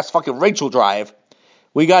slow ass fucking Rachel drive.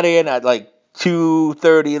 We got in at like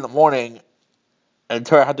 2:30 in the morning, and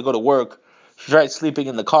Tara had to go to work. She tried sleeping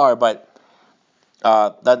in the car, but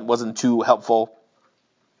that wasn't too helpful.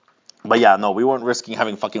 But yeah, no, we weren't risking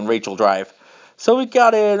having fucking Rachel drive. So we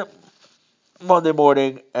got in Monday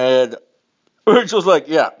morning, and Rachel's like,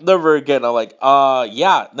 yeah, never again. I'm like,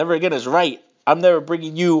 yeah, never again is right. I'm never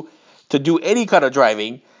bringing you to do any kind of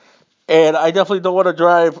driving, and I definitely don't want to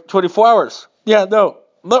drive 24 hours. Yeah, no,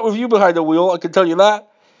 not with you behind the wheel, I can tell you that.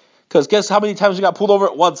 Because guess how many times we got pulled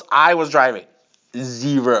over once I was driving?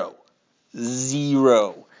 Zero.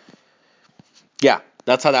 Yeah,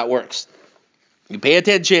 that's how that works. You pay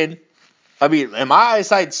attention. I mean, and my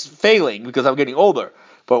eyesight's failing because I'm getting older.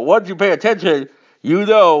 But once you pay attention, there's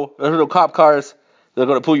no cop cars that are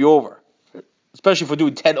going to pull you over. Especially for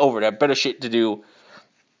doing 10 over. That better shit to do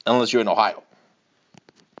unless you're in Ohio.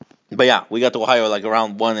 But yeah, we got to Ohio like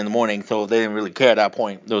around 1 in the morning, so they didn't really care at that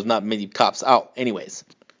point. There was not many cops out anyways.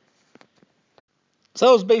 So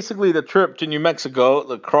that was basically the trip to New Mexico,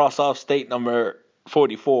 the cross-off state number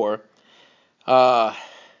 44.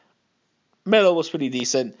 Middle was pretty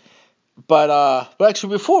decent. But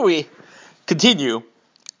actually, before we continue,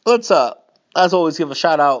 let's as always give a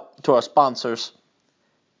shout out to our sponsors.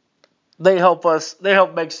 They help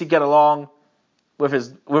Mexi get along with his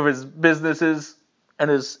businesses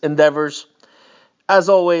and his endeavors. As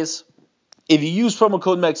always, if you use promo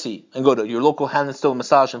code Mexi and go to your local hand and stone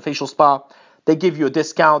massage and facial spa, they give you a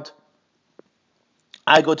discount.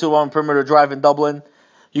 I go to one Perimeter Drive in Dublin.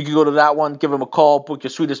 You can go to that one, give them a call, book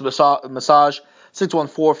your sweetest massage,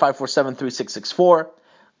 614-547-3664.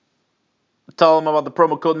 Tell them about the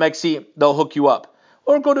promo code MEXI, they'll hook you up.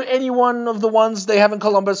 Or go to any one of the ones they have in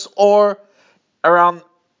Columbus or around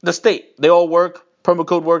the state. They all work. Promo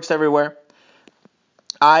code works everywhere.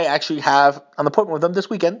 I actually have an appointment with them this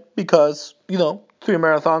weekend because, 3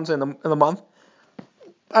 marathons in the month.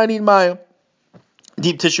 I need my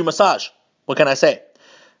deep tissue massage. What can I say?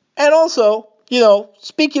 And also,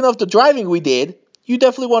 speaking of the driving we did, you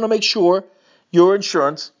definitely want to make sure your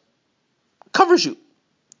insurance covers you,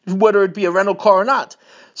 whether it be a rental car or not.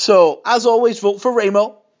 So, as always, vote for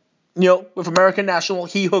Ramo. With American National,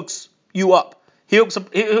 he hooks you up. He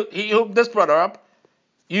hooked this brother up.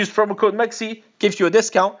 Use promo code MEXI, gives you a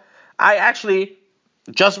discount. I actually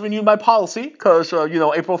just renewed my policy because,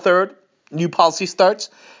 April 3rd, new policy starts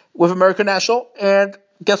with American National. And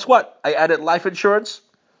guess what? I added life insurance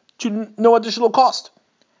to no additional cost.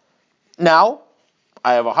 Now,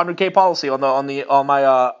 I have a 100K policy on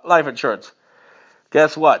my life insurance.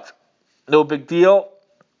 Guess what? No big deal.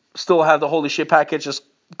 Still have the holy shit package as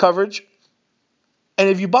coverage. And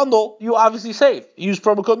if you bundle, you obviously save. Use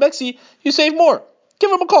promo code MEXI, you save more. Give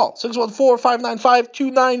them a call.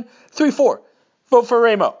 614-595-2934. Vote for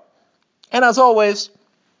Ramo. And as always,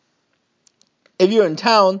 if you're in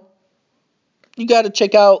town, you got to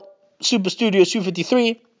check out Super Studio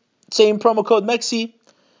 253. Same promo code MEXI.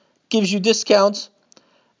 Gives you discounts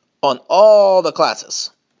on all the classes.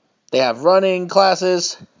 They have running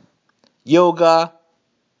classes, yoga,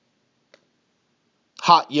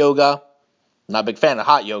 hot yoga. Not a big fan of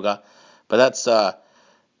hot yoga, but that's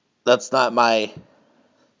not my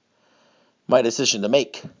decision to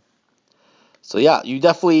make. So yeah, you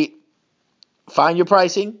definitely find your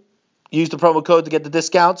pricing, use the promo code to get the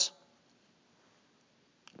discounts.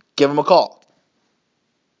 Give them a call.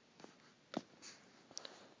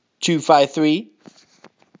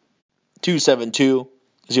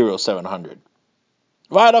 253-272-0700.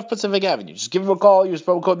 Right off Pacific Avenue. Just give them a call, use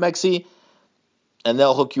promo code MEXI, and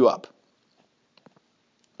they'll hook you up.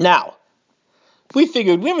 Now, we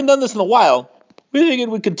figured we haven't done this in a while. We figured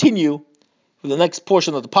we'd continue with the next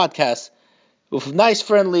portion of the podcast with a nice,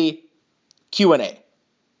 friendly Q&A.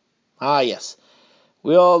 Ah, yes.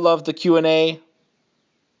 We all love the Q&A.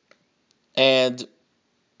 And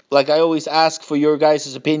like I always ask for your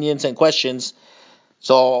guys' opinions and questions.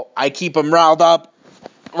 So I keep them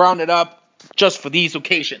rounded up just for these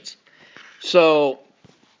occasions. So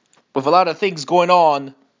with a lot of things going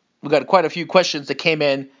on, we got quite a few questions that came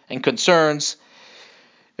in and concerns.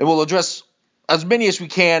 And we'll address as many as we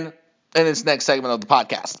can in this next segment of the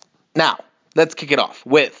podcast. Now, let's kick it off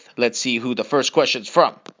with, let's see who the first question's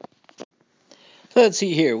from. So let's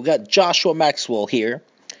see here. We got Joshua Maxwell here.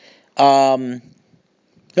 Of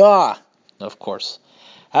course.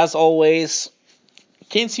 As always,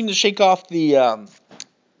 can't seem to shake off the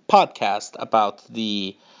podcast about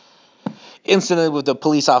the incident with the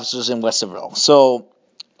police officers in Westerville. So,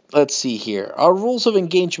 let's see here. Our rules of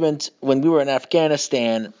engagement when we were in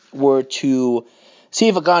Afghanistan were to see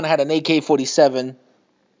if a gun had an AK-47.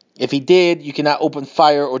 If he did, you cannot open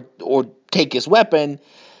fire or take his weapon.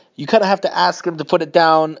 You kind of have to ask him to put it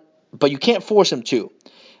down, but you can't force him to.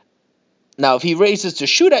 Now, if he raises to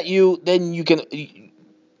shoot at you, then you can...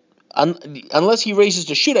 unless he raises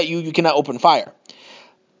to shoot at you, you cannot open fire.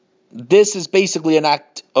 This is basically an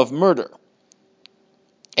act of murder.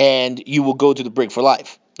 And you will go to the brig for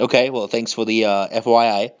life. Okay, well, thanks for the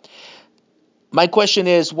FYI. My question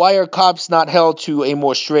is, why are cops not held to a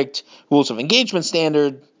more strict rules of engagement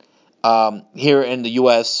standard here in the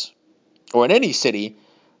U.S. or in any city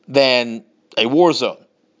than a war zone?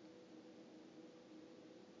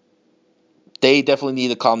 They definitely need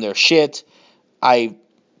to calm their shit. I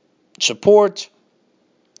support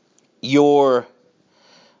your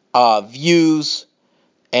views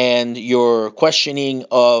and your questioning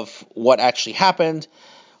of what actually happened.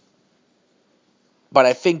 But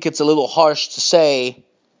I think it's a little harsh to say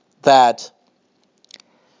that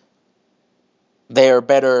they're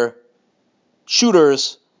better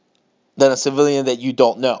shooters than a civilian that you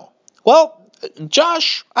don't know. Well,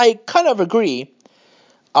 Josh, I kind of agree.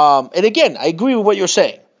 And again, I agree with what you're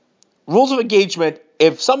saying. Rules of engagement,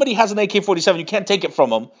 if somebody has an AK-47, you can't take it from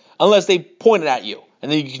them unless they point it at you, and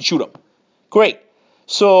then you can shoot them. Great.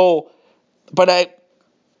 So, but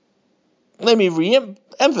let me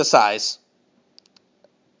re-emphasize,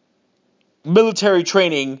 military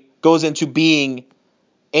training goes into being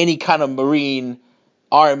any kind of Marine,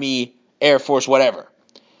 Army, Air Force, whatever.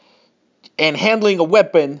 And handling a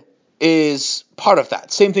weapon is part of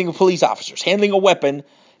that. Same thing with police officers. Handling a weapon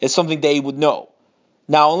is something they would know.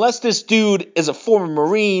 Now, unless this dude is a former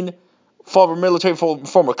Marine, former military,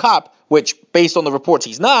 former cop, which based on the reports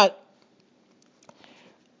he's not,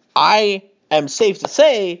 I am safe to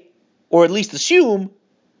say, or at least assume,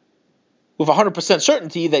 with 100%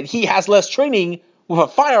 certainty that he has less training with a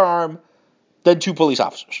firearm than two police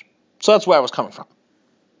officers. So that's where I was coming from.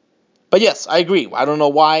 But yes, I agree. I don't know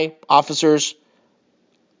why officers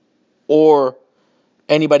or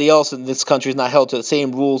anybody else in this country is not held to the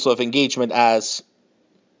same rules of engagement as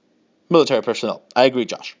military personnel. I agree,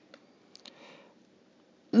 Josh.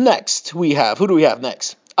 Next, who do we have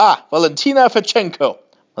next? Valentina Fechenko.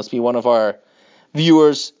 Must be one of our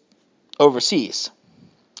viewers overseas.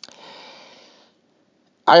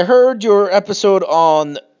 I heard your episode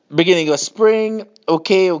on beginning of spring.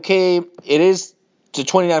 Okay. It is the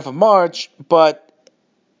 29th of March, but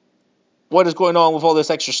what is going on with all this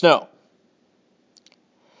extra snow?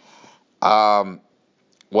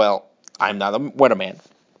 Well, I'm not a weatherman.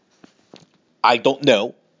 I don't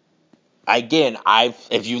know. Again,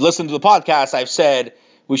 if you listen to the podcast, I've said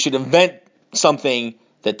we should invent something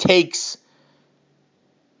that takes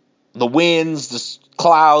the winds, the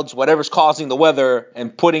clouds, whatever's causing the weather,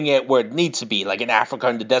 and putting it where it needs to be, like in Africa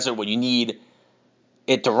in the desert when you need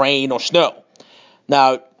it to rain or snow.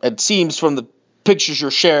 Now, it seems from the pictures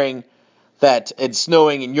you're sharing that it's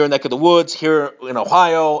snowing in your neck of the woods. Here in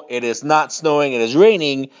Ohio, it is not snowing, it is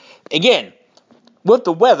raining. Again, with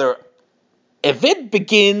the weather, if it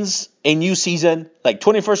begins a new season, like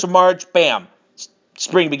 21st of March, bam,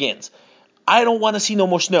 spring begins. I don't want to see no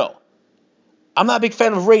more snow. I'm not a big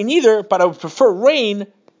fan of rain either, but I would prefer rain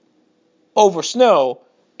over snow,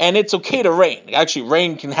 and it's okay to rain. Actually,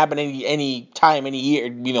 rain can happen any time, any year,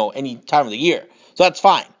 any time of the year. So that's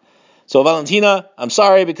fine. So Valentina, I'm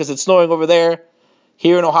sorry because it's snowing over there.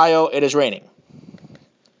 Here in Ohio, it is raining.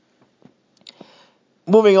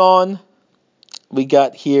 Moving on, we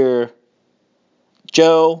got here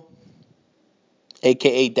Joe,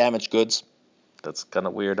 a.k.a. Damaged Goods. That's kind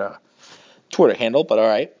of weird Twitter handle, but all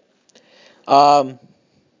right.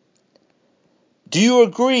 Do you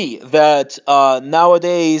agree that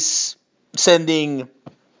nowadays sending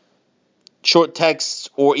short texts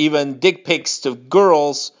or even dick pics to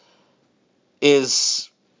girls is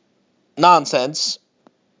nonsense.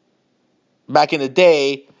 Back in the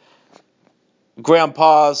day,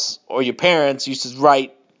 grandpas or your parents used to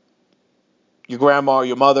write your grandma or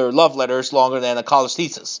your mother love letters longer than a college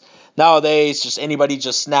thesis. Nowadays, just anybody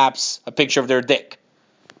just snaps a picture of their dick.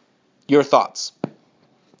 Your thoughts?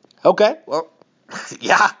 Okay, well,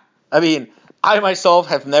 yeah. I mean, I myself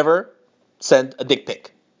have never sent a dick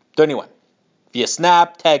pic to anyone. Via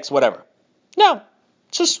snap, text, whatever. No.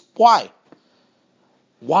 Just why?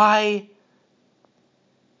 Why?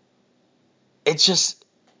 It's just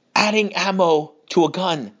adding ammo to a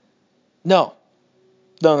gun. No.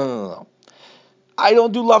 No. I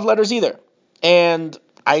don't do love letters either. And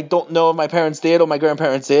I don't know if my parents did or my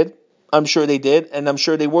grandparents did. I'm sure they did, and I'm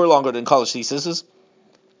sure they were longer than college theses.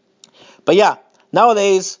 But yeah,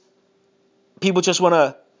 nowadays, people just want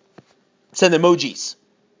to send emojis.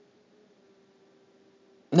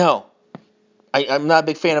 No, I'm not a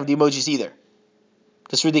big fan of the emojis either.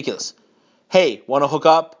 That's ridiculous. Hey, want to hook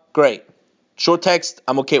up? Great. Short text,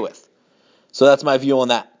 I'm okay with. So that's my view on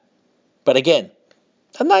that. But again,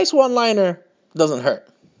 a nice one-liner doesn't hurt.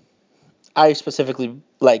 I specifically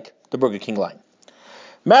like the Burger King line.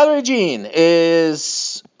 Mallory Jean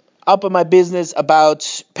is up in my business about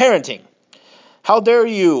parenting. How dare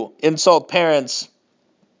you insult parents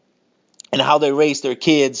and how they raise their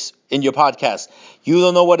kids in your podcast? You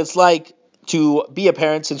don't know what it's like to be a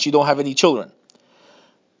parent since you don't have any children.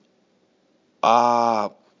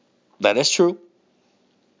 That is true.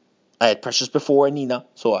 I had Precious before and Nina,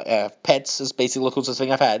 so I have pets is basically the closest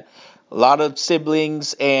thing I've had. A lot of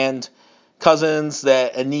siblings and cousins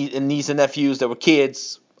and niece and nephews that were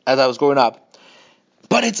kids as I was growing up.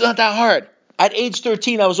 But it's not that hard. At age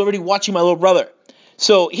 13, I was already watching my little brother.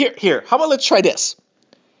 So here, how about let's try this?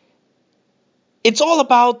 It's all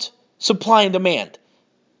about supply and demand.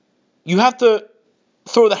 You have to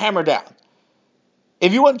throw the hammer down.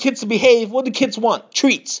 If you want kids to behave, what do kids want?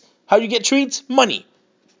 Treats. How do you get treats? Money.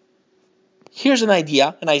 Here's an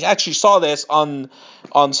idea, and I actually saw this on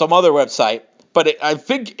some other website, but I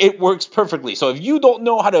think it works perfectly. So if you don't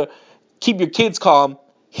know how to keep your kids calm,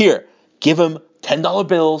 here, give them $10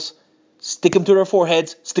 bills, stick them to their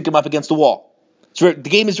foreheads, stick them up against the wall. The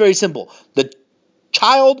game is very simple. The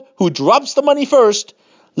child who drops the money first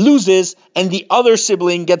loses, and the other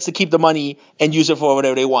sibling gets to keep the money and use it for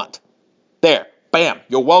whatever they want. There. Bam.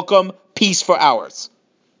 You're welcome. Peace for hours.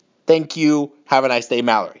 Thank you. Have a nice day,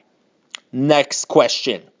 Mallory. Next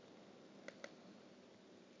question.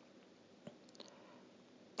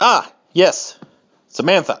 Yes.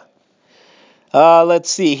 Samantha. Let's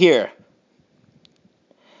see here.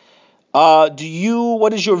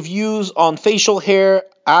 What is your views on facial hair?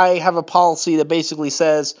 I have a policy that basically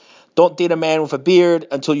says don't date a man with a beard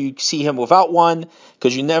until you see him without one,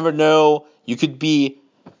 because you never know. You could be,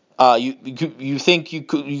 you think you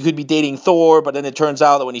could be dating Thor, but then it turns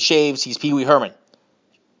out that when he shaves, he's Pee Wee Herman.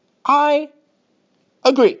 I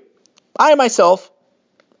agree. I myself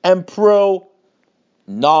am pro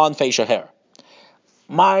non-facial hair.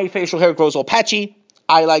 My facial hair grows all patchy.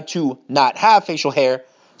 I like to not have facial hair,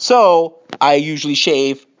 so I usually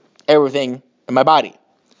shave everything in my body.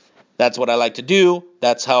 That's what I like to do.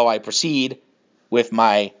 That's how I proceed with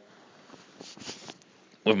my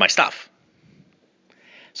stuff.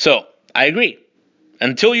 So I agree.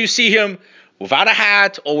 Until you see him without a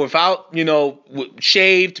hat or without,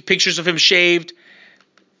 shaved, pictures of him shaved,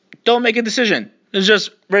 don't make a decision. It's just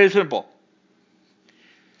very simple.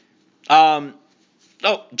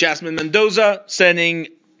 Jasmine Mendoza sending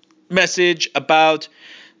message about,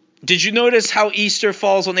 did you notice how Easter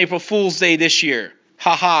falls on April Fool's Day this year?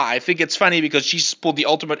 Haha, I think it's funny because she's pulled the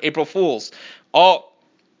ultimate April Fool's. Oh,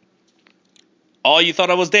 you thought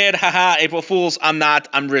I was dead? Haha, April Fool's, I'm not,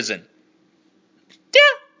 I'm risen. Yeah,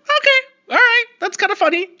 okay, alright, that's kind of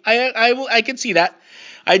funny. I can see that.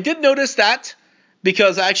 I did notice that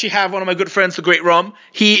because I actually have one of my good friends, the Great Rum.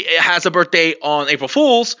 He has a birthday on April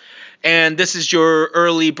Fool's, and this is your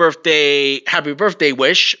early birthday, happy birthday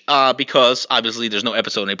wish, because obviously there's no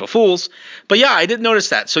episode on April Fool's. But yeah, I did notice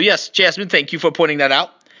that. So yes, Jasmine, thank you for pointing that out.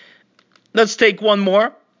 Let's take one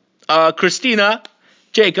more. Christina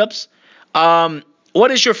Jacobs. What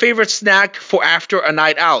is your favorite snack for after a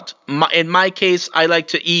night out? In my case, I like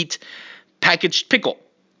to eat packaged pickle.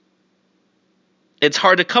 It's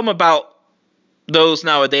hard to come about those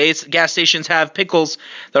nowadays. Gas stations have pickles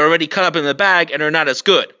that are already cut up in the bag and are not as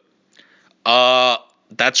good.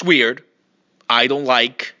 That's weird. I don't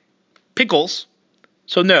like pickles,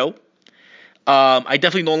 so no. I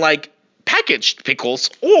definitely don't like packaged pickles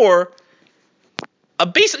or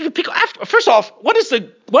basically pickle. First off, what is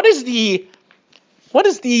the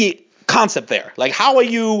concept there? Like, how are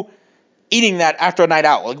you eating that after a night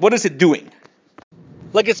out? Like, what is it doing?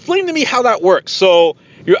 Like, explain to me how that works. So,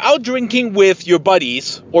 you're out drinking with your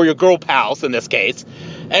buddies, or your girl pals in this case,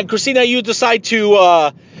 and Christina, you decide to,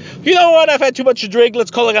 you know what, I've had too much to drink,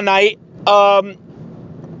 let's call it a night.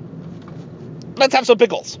 Let's have some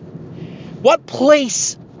pickles. What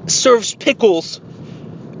place serves pickles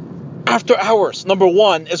after hours? Number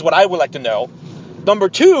one is what I would like to know. Number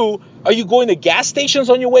two, are you going to gas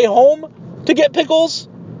stations on your way home to get pickles?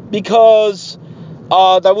 Because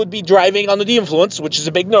that would be driving under the influence, which is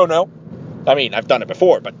a big no-no. I mean, I've done it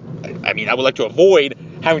before, but I would like to avoid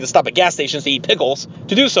having to stop at gas stations to eat pickles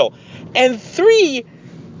to do so. And three,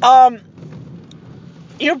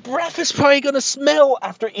 your breath is probably going to smell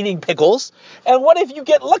after eating pickles. And what if you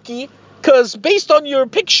get lucky? Because based on your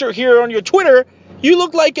picture here on your Twitter, you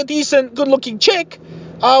look like a decent, good-looking chick.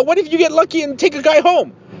 What if you get lucky and take a guy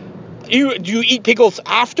home? Do you eat pickles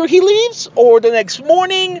after he leaves? Or the next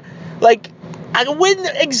morning? Like, when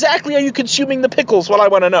exactly are you consuming the pickles? What I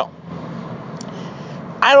want to know.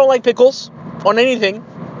 I don't like pickles on anything.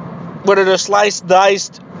 Whether they're sliced,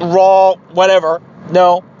 diced, raw, whatever.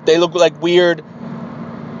 No, they look like weird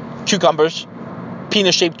cucumbers.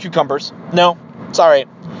 Penis-shaped cucumbers. No, sorry.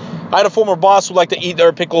 I had a former boss who liked to eat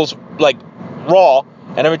their pickles, like, raw.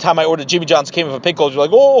 And every time I ordered Jimmy John's came with a pickle, you're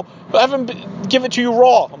like, oh, I haven't give it to you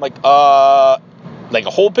raw. I'm like, like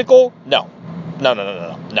a whole pickle? No.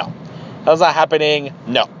 That's not happening.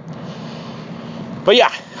 No. But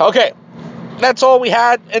yeah, okay. That's all we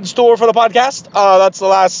had in store for the podcast. That's the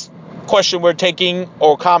last question we're taking,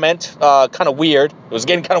 or comment. Kind of weird. It was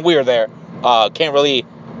getting kind of weird there. Can't really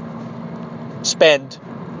spend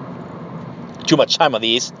too much time on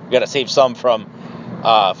these. We gotta save some from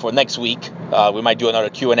for next week. We might do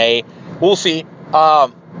another Q&A. We'll see.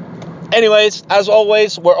 Anyways, as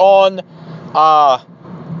always, we're on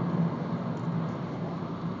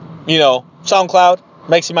SoundCloud,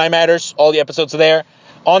 Makes Your Mind Matters. All the episodes are there.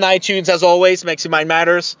 On iTunes, as always, Makes Your Mind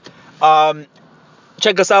Matters.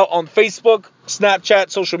 Check us out on Facebook,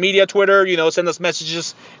 Snapchat, social media, Twitter. Send us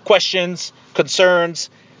messages, questions,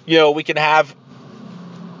 concerns. We can have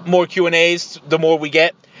more Q&As the more we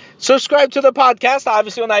get. Subscribe to the podcast,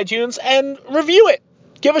 obviously on iTunes, and review it.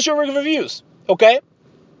 Give us your reviews, okay?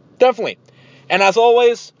 Definitely. And as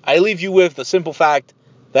always, I leave you with the simple fact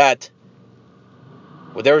that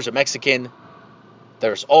where there is a Mexican,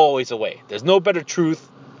 there's always a way. There's no better truth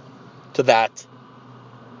to that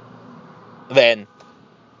than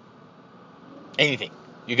anything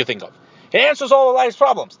you could think of. It answers all of life's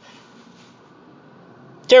problems.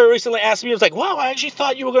 Terry recently asked me, he was like, wow, I actually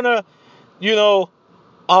thought you were going to,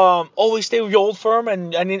 always stay with your old firm,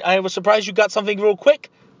 and I was surprised you got something real quick.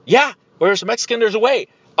 Yeah, where there's a Mexican, there's a way.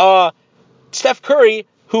 Steph Curry,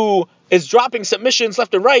 who is dropping submissions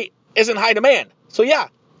left and right, is in high demand. So yeah,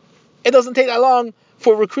 it doesn't take that long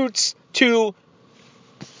for recruits to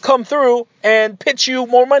come through and pitch you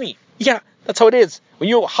more money. Yeah, that's how it is. When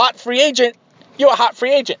you're a hot free agent, you're a hot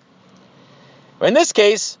free agent. In this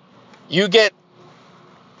case, you get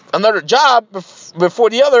another job before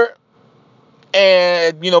the other,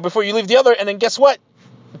 and before you leave the other, and then guess what?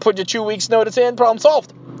 Put your 2 weeks notice in, problem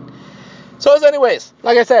solved. So as anyways,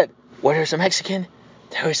 like I said, where there's a Mexican,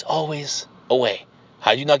 there is always a way.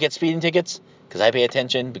 How do you not get speeding tickets? Because I pay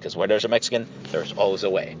attention, because where there's a Mexican, there's always a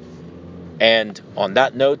way. And on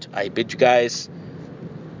that note, I bid you guys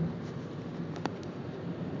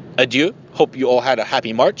adieu. Hope you all had a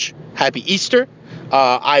happy March, happy Easter.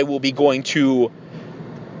 I will be going to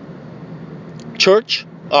church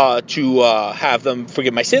to have them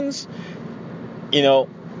forgive my sins,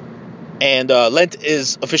 and Lent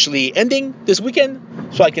is officially ending this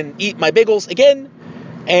weekend, so I can eat my bagels again,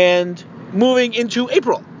 and moving into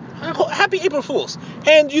April. Happy April Fools.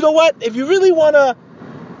 And you know what? If you really want to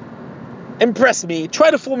impress me,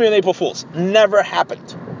 try to fool me on April Fools. Never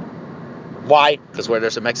happened. Why? Because where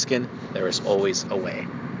there's a Mexican, there is always a way.